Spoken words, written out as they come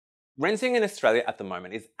Renting in Australia at the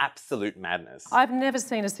moment is absolute madness. I've never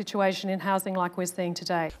seen a situation in housing like we're seeing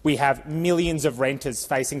today. We have millions of renters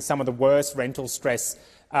facing some of the worst rental stress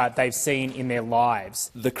they've seen in their lives.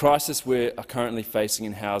 The crisis we are currently facing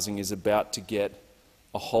in housing is about to get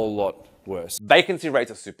a whole lot worse. Vacancy rates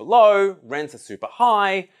are super low, rents are super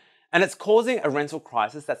high, and it's causing a rental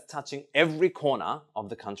crisis that's touching every corner of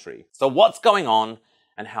the country. So what's going on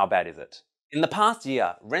and how bad is it? In the past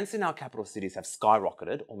year, rents in our capital cities have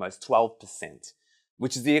skyrocketed almost 12%,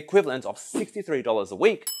 which is the equivalent of $63 a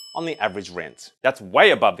week on the average rent. That's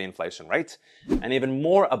way above the inflation rate, and even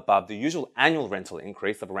more above the usual annual rental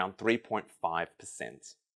increase of around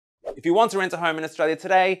 3.5%. If you want to rent a home in Australia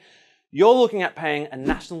today, you're looking at paying a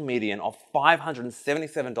national median of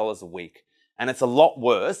 $577 a week, and it's a lot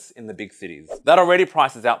worse in the big cities. That already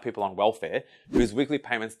prices out people on welfare whose weekly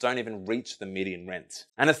payments don't even reach the median rent.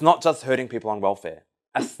 And it's not just hurting people on welfare.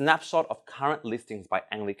 A snapshot of current listings by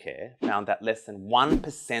Anglicare found that less than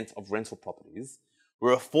 1% of rental properties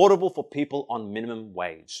were affordable for people on minimum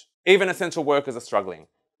wage. Even essential workers are struggling.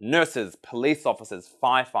 Nurses, police officers,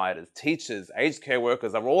 firefighters, teachers, aged care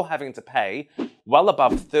workers are all having to pay well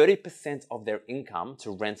above 30% of their income to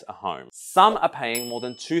rent a home. Some are paying more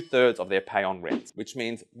than 2/3 of their pay on rent, which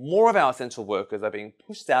means more of our essential workers are being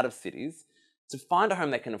pushed out of cities to find a home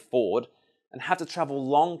they can afford and have to travel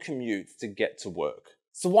long commutes to get to work.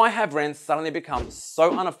 So why have rents suddenly become so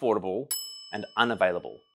unaffordable and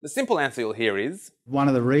unavailable? The simple answer you'll hear is, one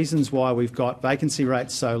of the reasons why we've got vacancy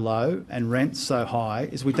rates so low and rents so high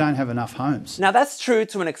is we don't have enough homes. Now that's true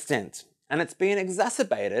to an extent, and it's been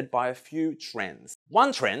exacerbated by a few trends.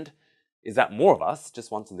 One trend is that more of us just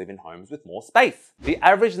want to live in homes with more space. The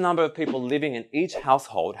average number of people living in each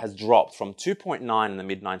household has dropped from 2.9 in the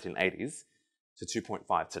mid-1980s to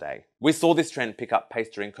 2.5 today. We saw this trend pick up pace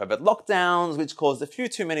during COVID lockdowns, which caused a few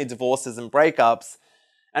too many divorces and breakups,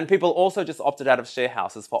 and people also just opted out of share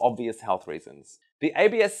houses for obvious health reasons. The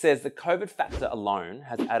ABS says the COVID factor alone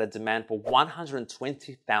has added demand for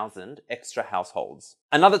 120,000 extra households.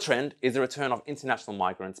 Another trend is the return of international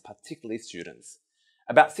migrants, particularly students.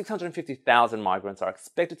 About 650,000 migrants are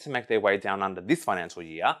expected to make their way down under this financial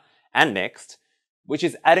year and next, which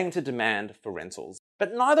is adding to demand for rentals.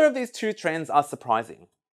 But neither of these two trends are surprising.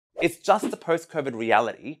 It's just the post-COVID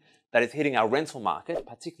reality that is hitting our rental market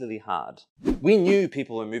particularly hard. We knew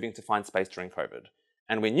people were moving to find space during COVID,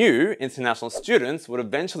 and we knew international students would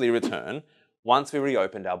eventually return once we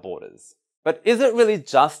reopened our borders. But is it really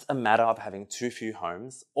just a matter of having too few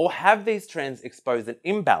homes, or have these trends exposed an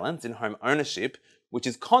imbalance in home ownership which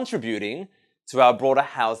is contributing to our broader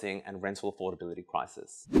housing and rental affordability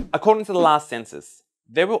crisis? According to the last census,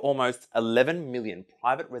 there were almost 11 million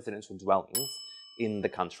private residential dwellings in the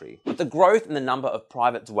country. But the growth in the number of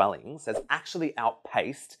private dwellings has actually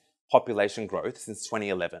outpaced population growth since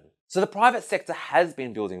 2011. So the private sector has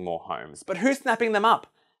been building more homes, but who's snapping them up?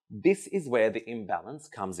 This is where the imbalance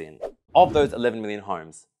comes in. Of those 11 million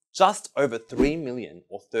homes, just over 3 million,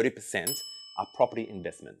 or 30%, are property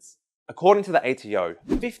investments. According to the ATO,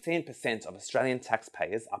 15% of Australian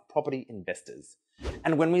taxpayers are property investors.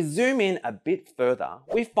 And when we zoom in a bit further,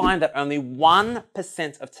 we find that only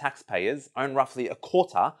 1% of taxpayers own roughly a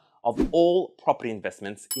quarter of all property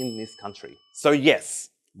investments in this country. So yes,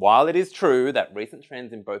 while it is true that recent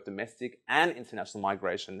trends in both domestic and international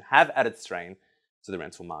migration have added strain to the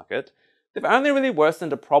rental market, they've only really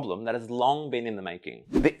worsened a problem that has long been in the making.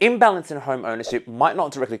 The imbalance in home ownership might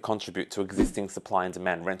not directly contribute to existing supply and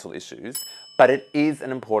demand rental issues, but it is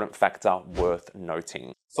an important factor worth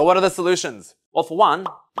noting. So what are the solutions? Well, for one,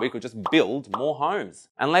 we could just build more homes.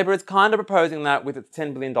 And Labor is kind of proposing that with its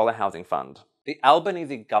 $10 billion housing fund. The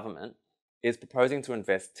Albanese government is proposing to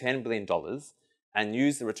invest $10 billion and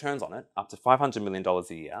use the returns on it, up to $500 million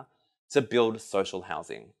a year, to build social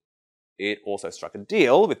housing. It also struck a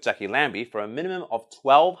deal with Jackie Lambie for a minimum of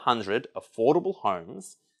 1,200 affordable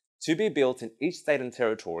homes to be built in each state and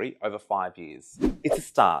territory over 5 years. It's a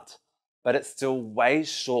start, but it's still way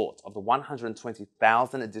short of the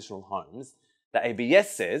 120,000 additional homes that ABS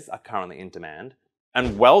says are currently in demand,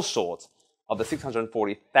 and well short of the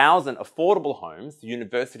 640,000 affordable homes the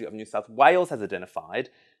University of New South Wales has identified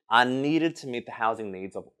are needed to meet the housing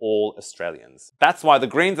needs of all Australians. That's why the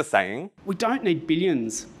Greens are saying, we don't need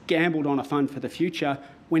billions gambled on a fund for the future.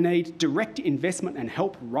 We need direct investment and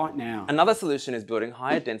help right now. Another solution is building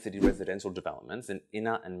higher density residential developments in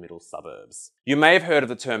inner and middle suburbs. You may have heard of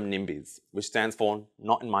the term NIMBYs, which stands for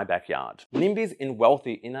not in my backyard. NIMBYs in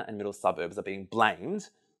wealthy inner and middle suburbs are being blamed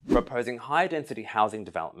for opposing higher density housing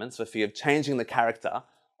developments for fear of changing the character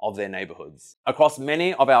of their neighbourhoods. Across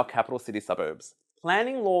many of our capital city suburbs,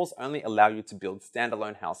 planning laws only allow you to build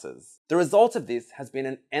standalone houses. The result of this has been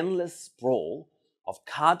an endless sprawl of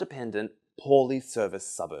car-dependent, poorly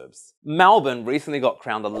serviced suburbs. Melbourne recently got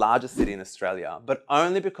crowned the largest city in Australia, but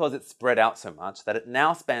only because it's spread out so much that it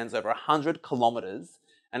now spans over 100 kilometres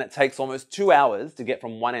and it takes almost 2 hours to get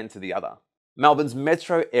from one end to the other. Melbourne's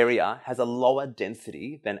metro area has a lower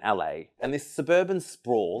density than LA, and this suburban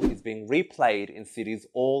sprawl is being replayed in cities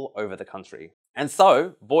all over the country. And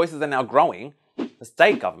so, voices are now growing for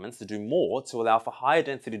state governments to do more to allow for higher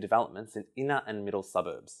density developments in inner and middle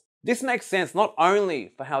suburbs. This makes sense not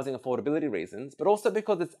only for housing affordability reasons, but also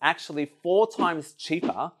because it's actually 4 times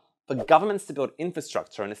cheaper for governments to build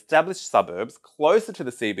infrastructure in established suburbs closer to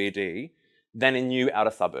the CBD than in new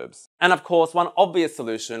outer suburbs. And of course, one obvious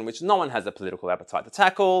solution, which no one has a political appetite to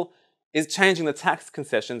tackle, is changing the tax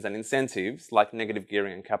concessions and incentives, like negative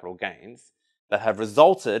gearing and capital gains, that have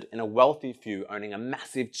resulted in a wealthy few owning a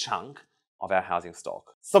massive chunk of our housing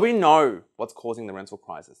stock. So we know what's causing the rental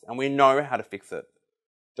crisis, and we know how to fix it.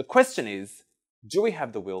 The question is, do we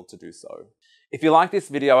have the will to do so? If you like this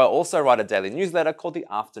video, I also write a daily newsletter called the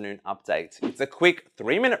Afternoon Update. It's a quick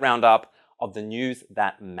 3-minute roundup of the news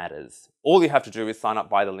that matters. All you have to do is sign up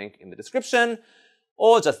via the link in the description,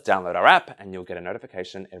 or just download our app and you'll get a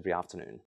notification every afternoon.